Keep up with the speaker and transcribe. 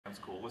That's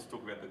cool. Let's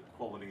talk about the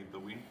quality of the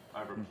win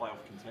over a playoff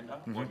contender.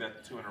 Like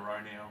that 2 in a row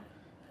now.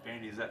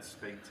 Andy, does that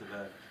speak to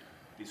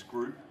this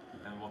group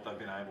and what they've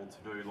been able to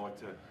do, like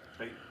to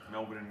beat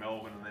Melbourne and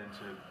then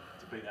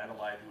to beat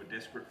Adelaide, who are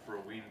desperate for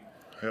a win?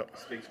 Yep.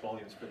 Speaks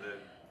volumes for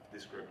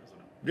this group, doesn't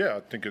it? Yeah,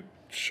 I think it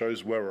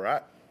shows where we're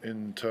at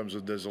in terms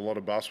of there's a lot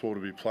of basketball to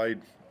be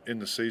played in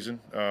the season.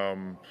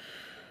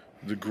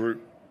 The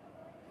group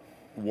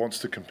wants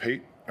to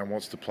compete and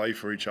wants to play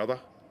for each other.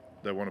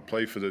 They want to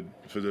play for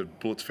the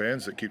Bullets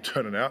fans that keep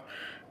turning out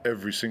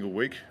every single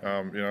week.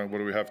 What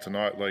do we have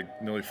tonight?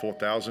 Like nearly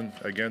 4,000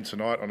 again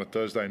tonight on a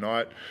Thursday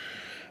night.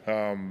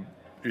 I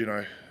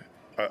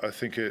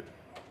think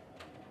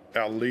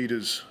our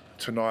leaders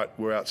tonight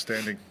were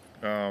outstanding.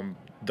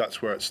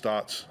 That's where it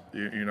starts.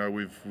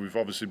 We've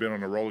obviously been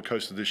on a roller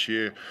coaster this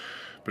year,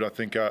 but I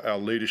think our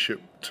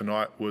leadership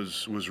tonight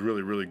was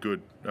really, really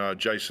good.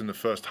 Jason, the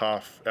first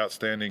half,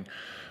 outstanding.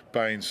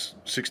 Baines,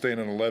 16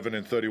 and 11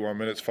 in 31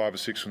 minutes, 5 or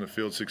 6 from the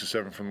field, 6 or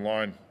 7 from the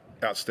line.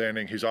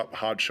 Outstanding. He's up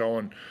hard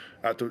showing,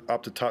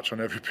 up to touch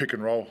on every pick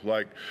and roll.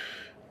 Like,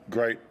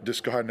 great. This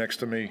guy next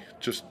to me,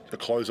 just a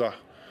closer.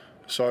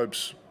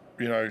 Sobes,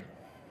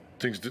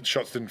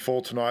 shots didn't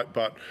fall tonight,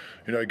 but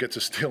gets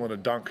a steal and a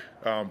dunk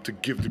to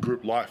give the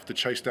group life. The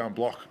chase down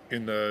block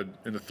in the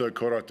third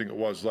quarter, I think it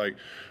was, like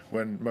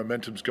when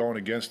momentum's going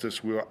against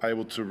us, we were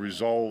able to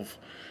resolve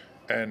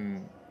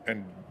and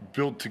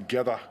build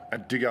together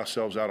and dig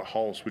ourselves out of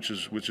holes, which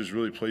is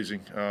really pleasing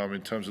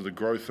in terms of the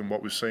growth and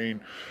what we've seen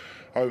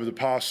over the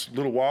past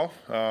little while.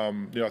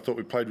 I thought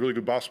we played really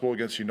good basketball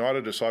against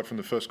United, aside from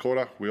the first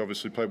quarter. We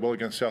obviously played well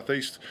against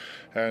Southeast,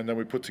 and then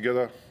we put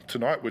together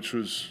tonight, which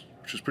was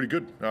pretty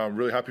good.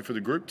 Really happy for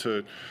the group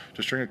to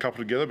string a couple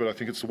together, but I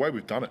think it's the way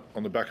we've done it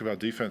on the back of our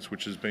defense,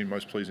 which has been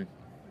most pleasing.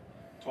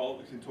 Tyler,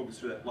 can you talk us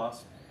through that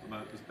last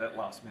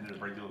minute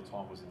of regular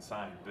time was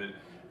insane, but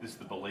this is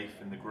the belief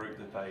in the group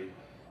that they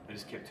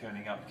just kept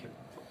turning up,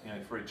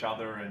 for each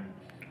other, and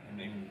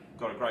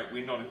got a great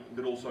win,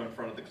 but also in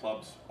front of the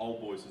club's old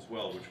boys as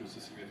well, which was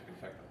a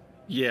significant factor.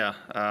 Yeah,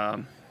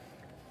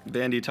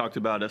 Vandy talked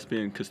about us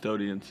being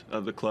custodians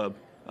of the club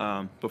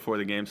before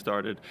the game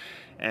started,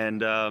 and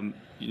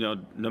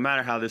no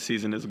matter how this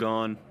season has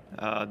gone,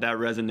 that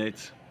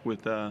resonates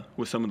with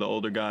some of the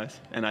older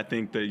guys, and I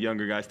think the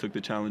younger guys took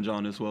the challenge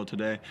on as well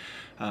today.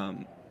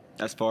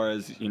 As far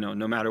as,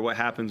 no matter what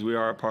happens, we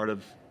are a part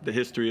of the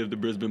history of the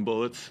Brisbane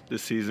Bullets.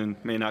 This season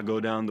may not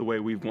go down the way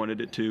we've wanted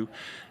it to.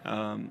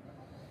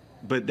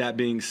 But that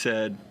being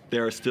said,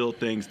 there are still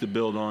things to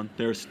build on.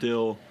 There are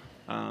still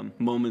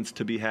moments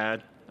to be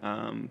had.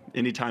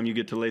 Anytime you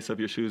get to lace up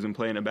your shoes and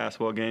play in a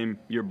basketball game,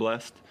 you're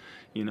blessed.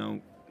 We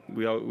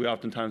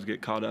oftentimes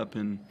get caught up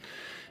in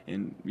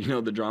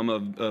the drama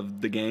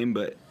of the game,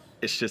 but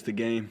it's just a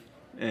game.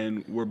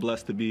 And we're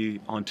blessed to be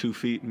on 2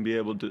 feet and be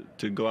able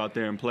to go out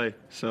there and play.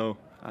 So,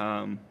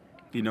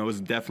 it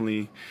was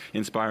definitely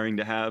inspiring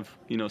to have,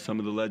 some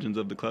of the legends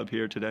of the club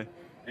here today.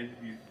 And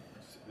you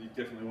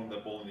definitely wanted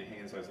that ball in your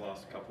hands those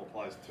last couple of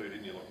plays too,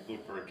 didn't you? Like, you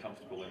looked very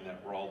comfortable in that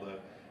role to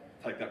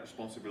take that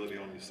responsibility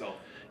on yourself.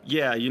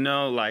 Yeah,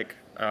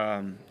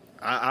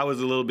 I was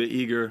a little bit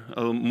eager, a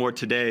little more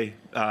today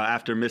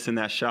after missing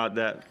that shot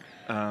that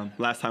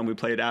last time we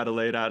played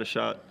Adelaide, I had a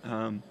shot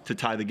to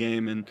tie the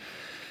game, and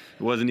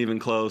it wasn't even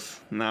close.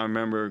 And I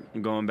remember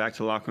going back to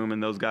the locker room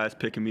and those guys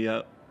picking me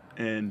up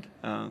and,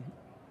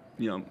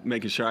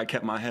 making sure I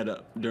kept my head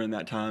up during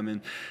that time. And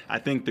I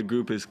think the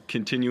group is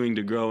continuing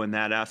to grow in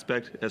that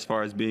aspect as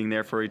far as being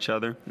there for each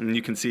other. And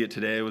you can see it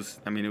today. It was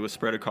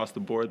spread across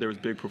the board. There was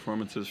big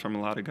performances from a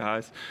lot of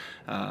guys.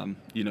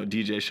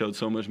 DJ showed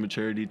so much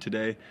maturity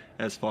today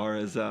as far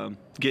as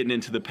getting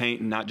into the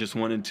paint and not just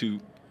wanting to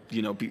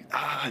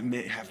I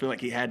feel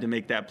like he had to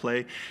make that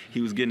play.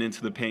 He was getting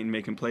into the paint and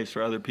making plays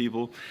for other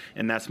people,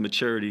 and that's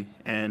maturity.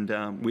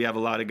 And we have a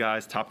lot of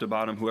guys, top to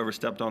bottom, whoever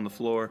stepped on the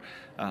floor,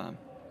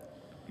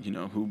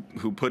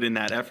 who put in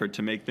that effort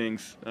to make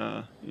things,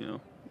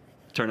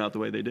 turn out the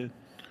way they did.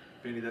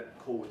 Benny, that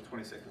call with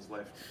 20 seconds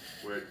left,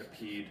 where it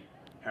appeared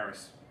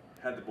Harris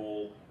had the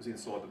ball, was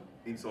inside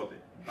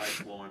the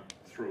baseline,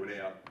 threw it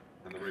out,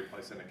 and the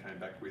replay centre came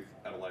back with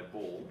Adelaide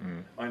ball.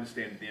 I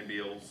understand the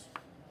NBL's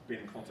been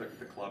in contact with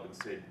the club and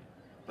said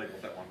they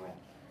got that one wrong.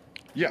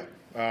 Yeah,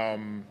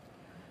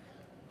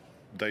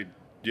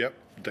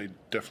 they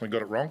definitely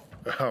got it wrong.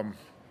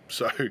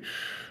 So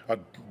I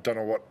don't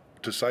know what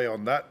to say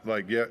on that.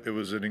 It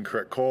was an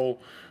incorrect call.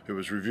 It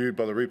was reviewed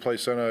by the replay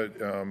centre.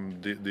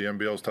 The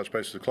NBL's touched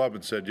base with the club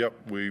and said, yep,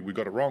 we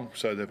got it wrong.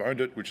 So they've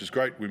owned it, which is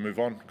great. We move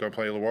on, go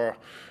play Illawarra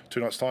 2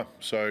 nights' time.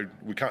 So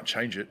we can't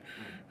change it.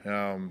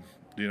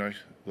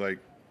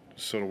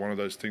 Sort of one of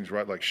those things,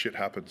 right? Like, shit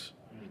happens.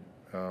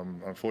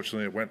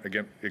 Unfortunately, it went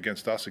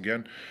against us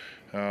again.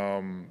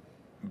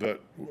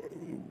 But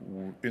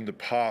in the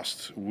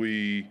past,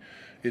 we,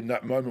 in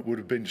that moment, would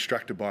have been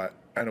distracted by it,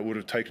 and it would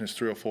have taken us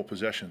 3 or 4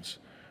 possessions.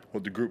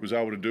 What the group was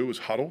able to do was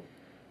huddle,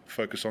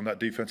 focus on that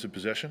defensive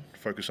possession,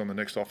 focus on the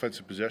next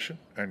offensive possession,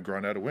 and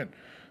grind out a win.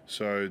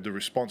 So the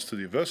response to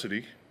the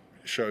adversity,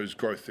 shows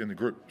growth in the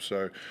group.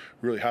 So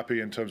really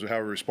happy in terms of how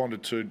we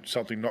responded to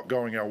something not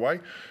going our way,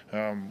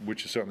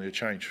 which is certainly a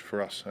change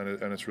for us, and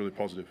it's really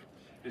positive.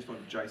 Just on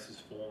Jace's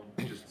form,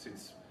 just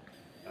since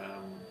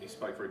he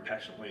spoke very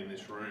passionately in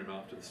this room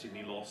after the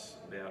Sydney loss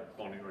about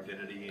finding your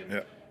identity,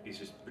 and he's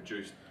just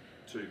produced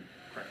two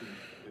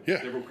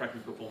several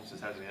cracking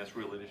performances, hasn't he? That's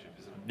real leadership,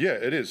 isn't it? Yeah,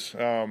 it is.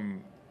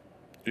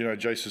 You know,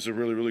 Jace is a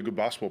really, really good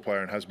basketball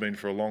player and has been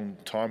for a long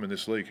time in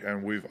this league.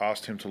 And we've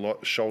asked him to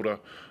shoulder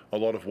a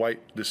lot of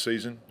weight this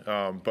season,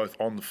 both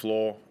on the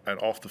floor and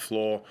off the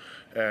floor.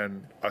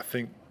 And I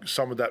think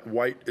some of that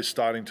weight is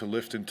starting to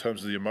lift in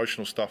terms of the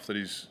emotional stuff that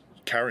he's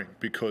carrying.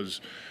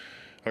 Because,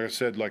 like I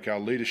said, like our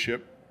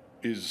leadership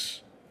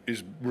is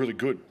really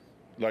good.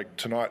 Like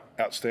tonight,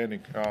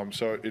 outstanding.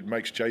 So it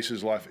makes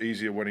Jace's life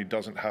easier when he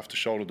doesn't have to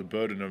shoulder the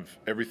burden of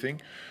everything.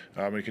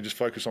 He can just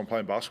focus on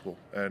playing basketball,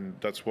 and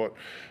that's what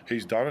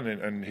he's done.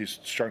 And he's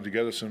strung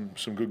together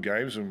some good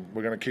games, and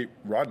we're going to keep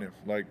riding him.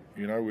 Like,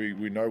 you know, we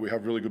know we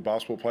have really good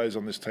basketball players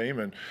on this team,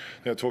 and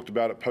I talked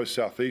about it post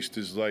Southeast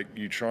is like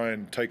you try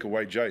and take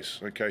away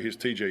Jace. Okay, here's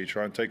TJ. You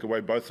try and take away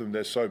both of them.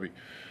 There's Sobey.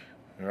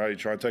 All right, you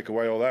try and take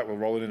away all that, we'll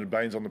roll it into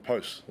Baines on the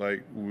post.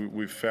 Like,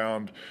 we've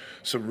found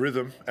some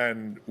rhythm,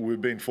 and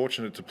we've been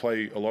fortunate to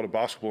play a lot of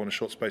basketball in a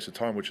short space of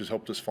time, which has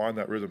helped us find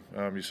that rhythm.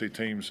 You see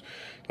teams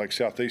like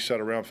Southeast sat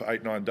around for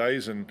 8-9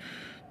 days, and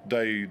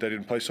they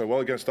didn't play so well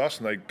against us,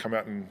 and they come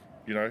out and,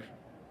 you know,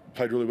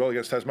 played really well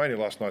against Tasmania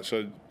last night.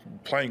 So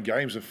playing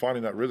games and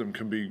finding that rhythm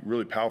can be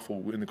really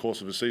powerful in the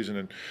course of a season.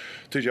 And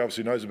TJ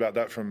obviously knows about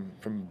that from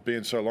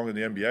being so long in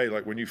the NBA.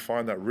 Like, when you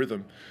find that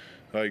rhythm,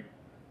 like,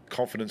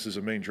 confidence is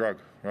a mean drug,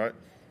 right?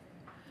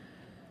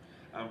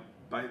 I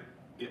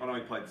know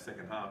he played the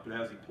second half, but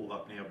how's he pulled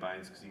up now,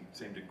 Baines? Because he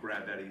seemed to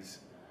grab at his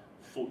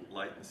foot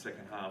late in the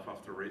second half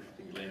after a rip. I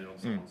think he landed on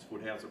someone's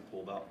foot. How's it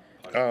pulled up?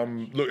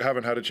 Look,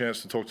 haven't had a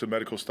chance to talk to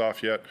medical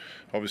staff yet.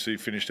 Obviously,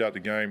 finished out the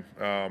game.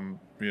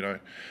 You know,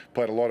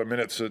 played a lot of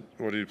minutes.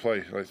 What did he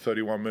play? Like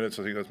 31 minutes.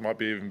 I think that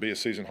might even be a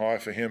season high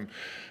for him.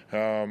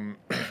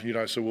 You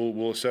know, so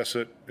we'll assess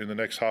it in the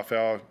next half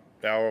hour,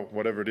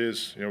 whatever it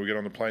is. You know, we get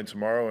on the plane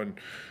tomorrow and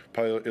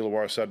play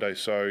Illawarra Saturday.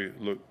 So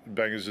look,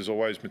 Bangers is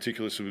always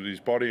meticulous with his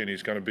body, and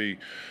he's going to be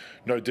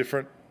no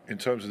different in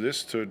terms of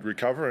this to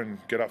recover and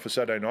get up for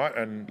Saturday night.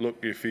 And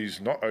look, if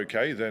he's not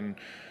okay, then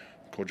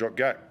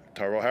Vanderjagt,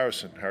 Tyrell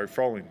Harrison, Harry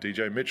Froling,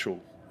 DJ Mitchell,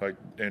 like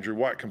Andrew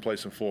White can play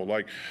some four.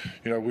 Like,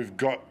 you know, we've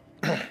got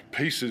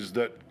pieces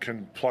that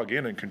can plug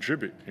in and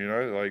contribute. You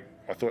know, like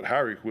I thought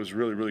Harry was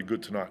really, really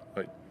good tonight.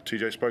 Like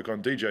TJ spoke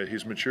on DJ,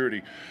 his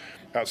maturity.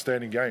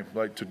 Outstanding game.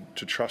 Like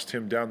to trust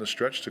him down the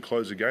stretch to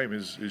close the game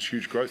is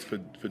huge growth for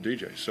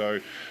DJ. So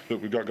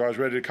look, we've got guys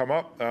ready to come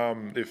up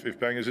if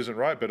Bangers isn't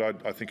right, but I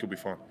think he'll be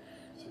fine.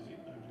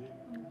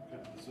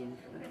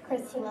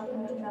 Chris, you're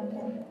welcome to jump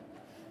in.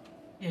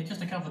 Yeah,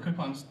 just a couple of quick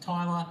ones.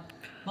 Tyler,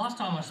 last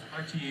time I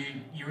spoke to you,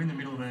 you were in the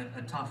middle of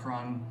a tough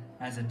run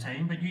as a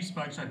team, but you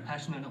spoke so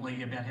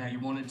passionately about how you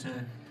wanted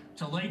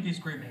to lead this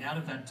group out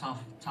of that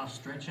tough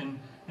stretch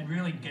and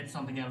really get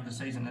something out of the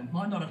season. It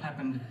might not have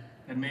happened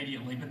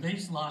immediately, but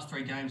these last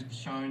three games have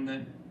shown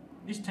that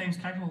this team's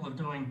capable of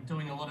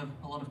doing a lot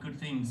of good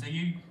things.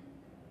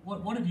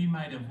 What have you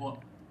made of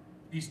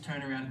this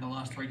turnaround in the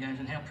last three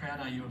games, and how proud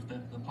are you of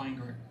the playing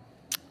group?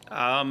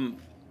 I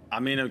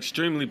mean,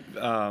 extremely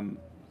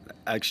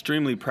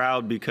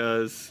proud,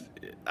 because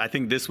I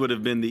think this would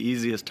have been the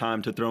easiest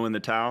time to throw in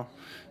the towel.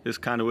 This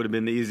kind of would have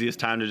been the easiest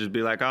time to just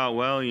be like, oh,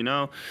 well, you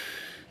know,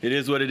 it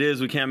is what it is.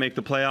 We can't make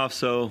the playoffs,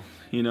 so,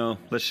 you know,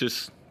 let's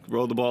just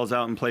roll the balls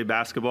out and play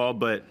basketball.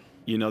 But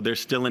you know, there's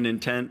still an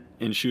intent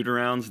in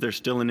shoot-arounds. There's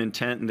still an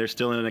intent, and there's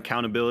still an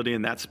accountability,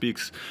 and that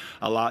speaks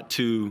a lot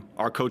to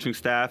our coaching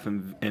staff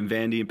and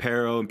Vandy and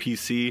Pero and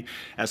PC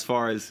as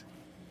far as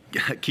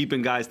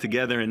keeping guys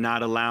together and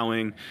not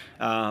allowing,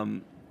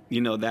 you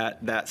know,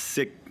 that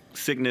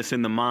sickness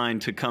in the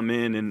mind to come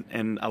in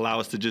and allow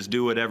us to just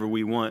do whatever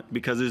we want,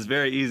 because it's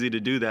very easy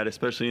to do that,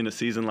 especially in a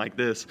season like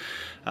this.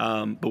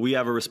 But we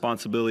have a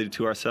responsibility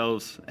to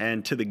ourselves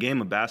and to the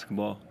game of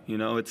basketball. You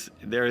know,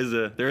 there is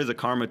a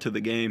karma to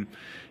the game,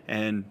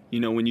 and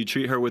you know, when you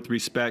treat her with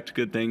respect,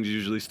 good things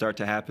usually start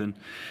to happen.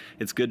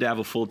 It's good to have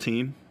a full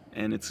team,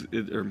 and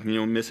you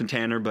know, missing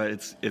Tanner, but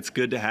it's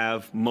good to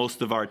have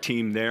most of our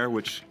team there,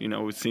 which, you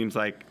know, it seems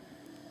like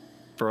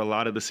for a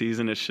lot of the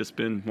season, it's just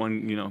been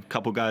one, you know,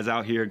 couple guys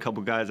out here, a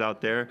couple guys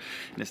out there,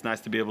 and it's nice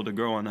to be able to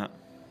grow on that.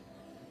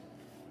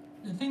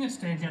 The thing that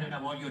stands out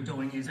about what you're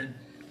doing is it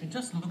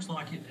just looks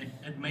like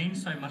it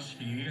means so much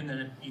to you, and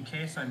that you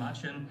care so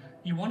much, and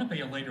you want to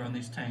be a leader on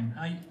this team.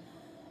 I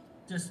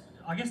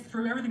guess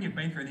through everything you've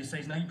been through this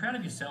season, are you proud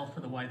of yourself for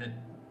the way that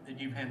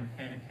you've handled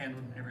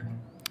everything?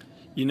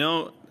 You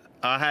know,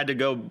 I had to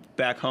go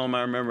back home.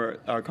 I remember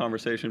our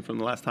conversation from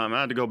the last time. I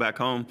had to go back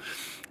home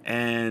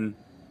and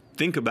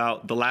think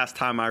about the last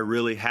time I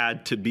really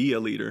had to be a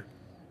leader,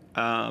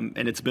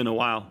 and it's been a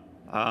while.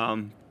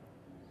 I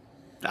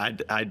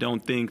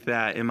don't think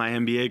that in my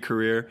NBA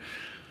career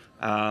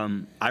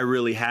I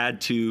really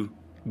had to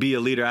be a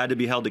leader. I had to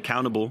be held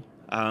accountable.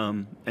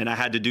 and I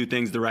had to do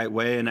things the right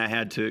way, and I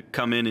had to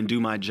come in and do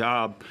my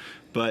job.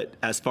 But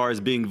as far as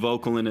being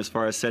vocal and as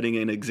far as setting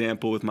an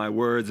example with my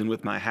words and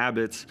with my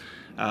habits,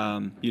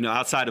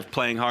 outside of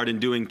playing hard and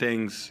doing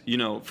things,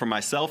 for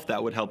myself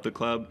that would help the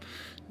club,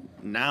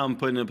 now I'm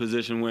put in a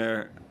position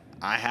where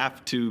I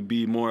have to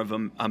be more of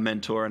a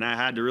mentor, and I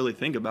had to really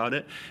think about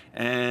it.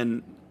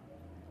 And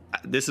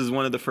this is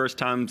one of the first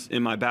times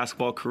in my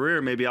basketball career,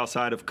 maybe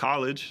outside of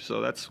college, so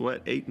that's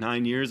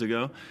 8-9 years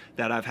ago,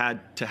 that I've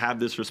had to have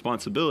this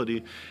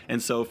responsibility.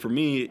 And so for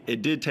me,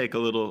 it did take a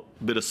little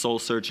bit of soul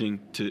searching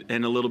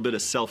and a little bit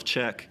of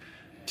self-check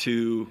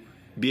to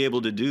be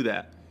able to do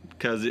that,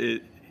 because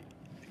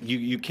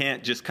you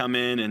can't just come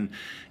in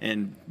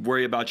and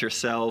worry about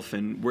yourself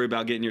and worry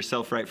about getting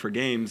yourself right for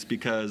games,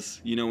 because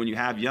when you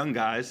have young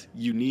guys,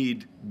 you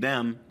need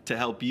them to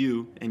help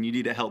you, and you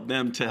need to help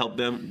them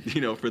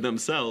for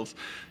themselves.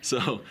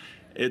 So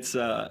it's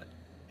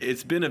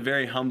been a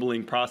very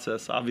humbling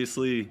process.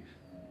 Obviously,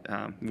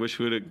 wish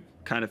we would have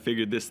kind of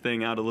figured this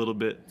thing out a little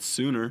bit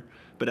sooner,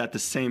 but at the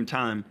same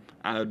time,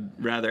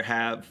 I'd rather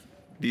have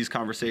these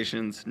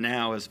conversations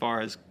now, as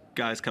far as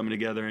guys coming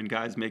together and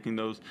guys making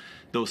those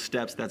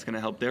steps that's going to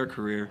help their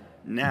career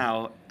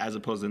now, as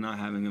opposed to not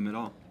having them at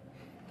all.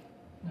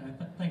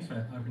 Thanks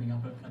for opening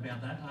up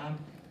about that.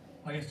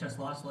 I guess just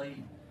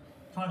lastly,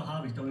 Tyler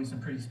Harvey's doing some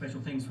pretty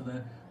special things for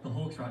the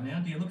Hawks right now.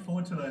 Do you look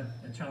forward to a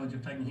challenge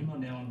of taking him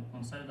on now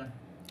on Saturday?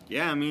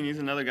 Yeah, I mean, he's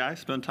another guy,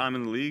 spent time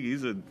in the league.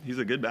 He's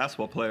a good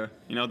basketball player.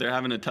 They're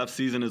having a tough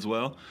season as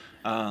well.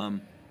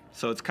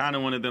 So it's kind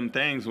of one of them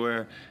things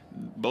where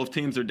both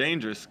teams are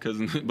dangerous,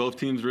 because both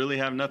teams really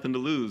have nothing to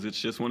lose.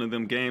 It's just one of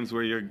them games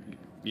where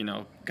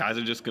guys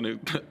are just going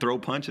to throw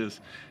punches.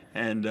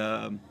 And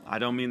I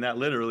don't mean that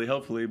literally,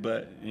 hopefully,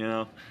 but,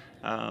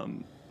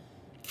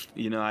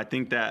 I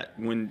think that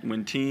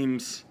when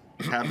teams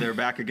have their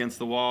back against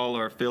the wall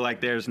or feel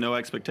like there's no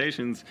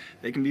expectations,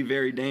 they can be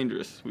very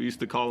dangerous. We used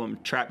to call them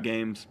trap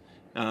games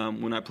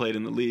when I played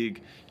in the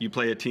league. You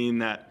play a team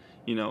that,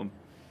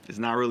 is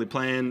not really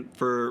playing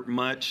for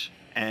much,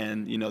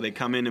 and they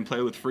come in and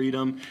play with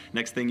freedom.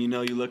 Next thing you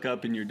know, you look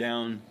up and you're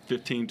down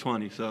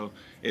 15-20. So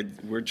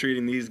we're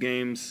treating these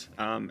games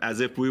as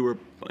if we were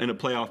in a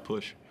playoff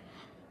push.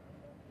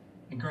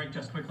 And Greg,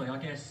 just quickly, I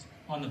guess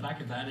on the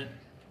back of that,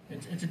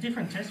 it's a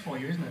different test for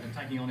you, isn't it,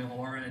 taking on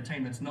Illawarra, a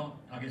team that's not,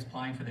 I guess,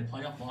 playing for their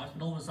playoff lives,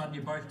 but all of a sudden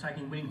you're both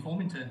taking winning form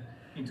into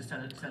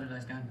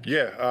Saturday's game.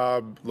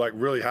 Yeah,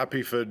 really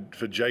happy for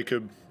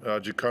Jacob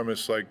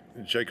Jackomas.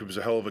 Jacob's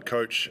a hell of a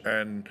coach,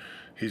 and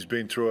he's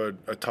been through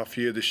a tough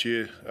year this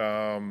year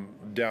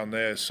down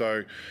there.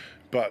 So,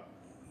 but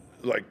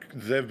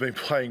they've been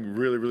playing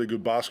really, really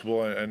good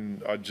basketball,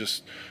 and I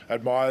just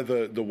admire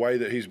the way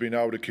that he's been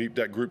able to keep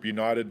that group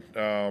united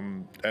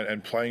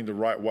and playing the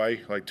right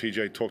way. Like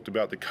TJ talked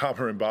about the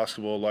karma in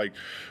basketball,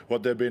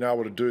 what they've been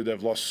able to do.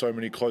 They've lost so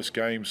many close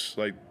games.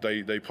 They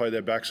play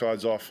their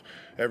backsides off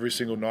every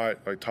single night.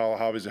 Tyler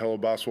Harvey's a hell of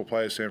a basketball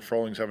player. Sam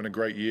Frolling's having a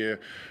great year.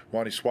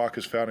 Wani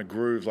Swaka's found a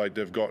groove.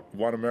 They've got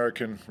one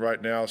American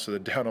right now, so they're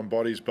down on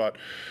bodies. But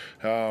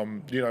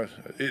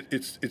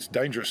it's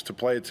dangerous to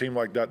play a team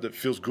like that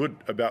feels good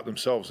about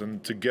themselves,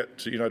 and to get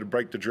to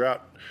break the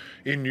drought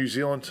in New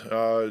Zealand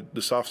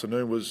this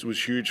afternoon was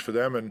huge for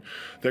them, and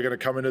they're going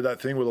to come into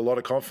that thing with a lot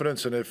of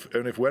confidence. And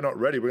if we're not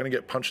ready, we're going to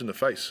get punched in the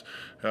face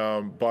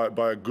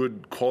by a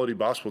good quality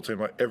basketball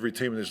team. Every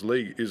team in this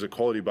league is a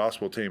quality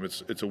basketball team.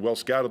 It's a well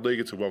scouted league.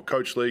 It's a well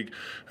coached league.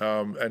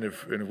 And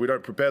if we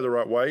don't prepare the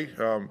right way,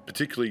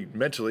 particularly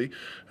mentally,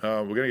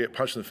 we're going to get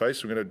punched in the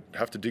face. We're going to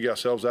have to dig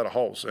ourselves out of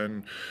holes.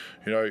 And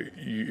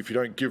if you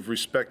don't give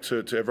respect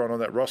to everyone on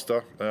that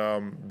roster,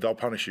 they'll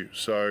punish you.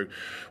 So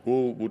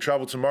we'll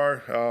travel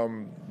tomorrow.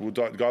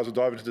 Guys will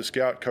dive into the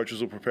scout.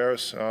 Coaches will prepare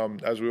us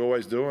as we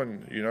always do,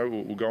 and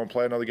we'll go and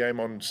play another game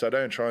on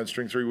Saturday and try and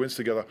string 3 wins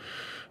together,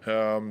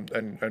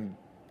 and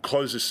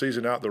close this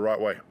season out the right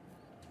way.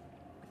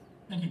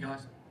 Thank you,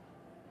 guys.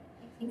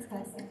 Thanks,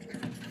 guys.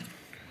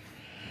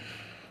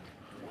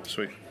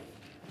 Sweet.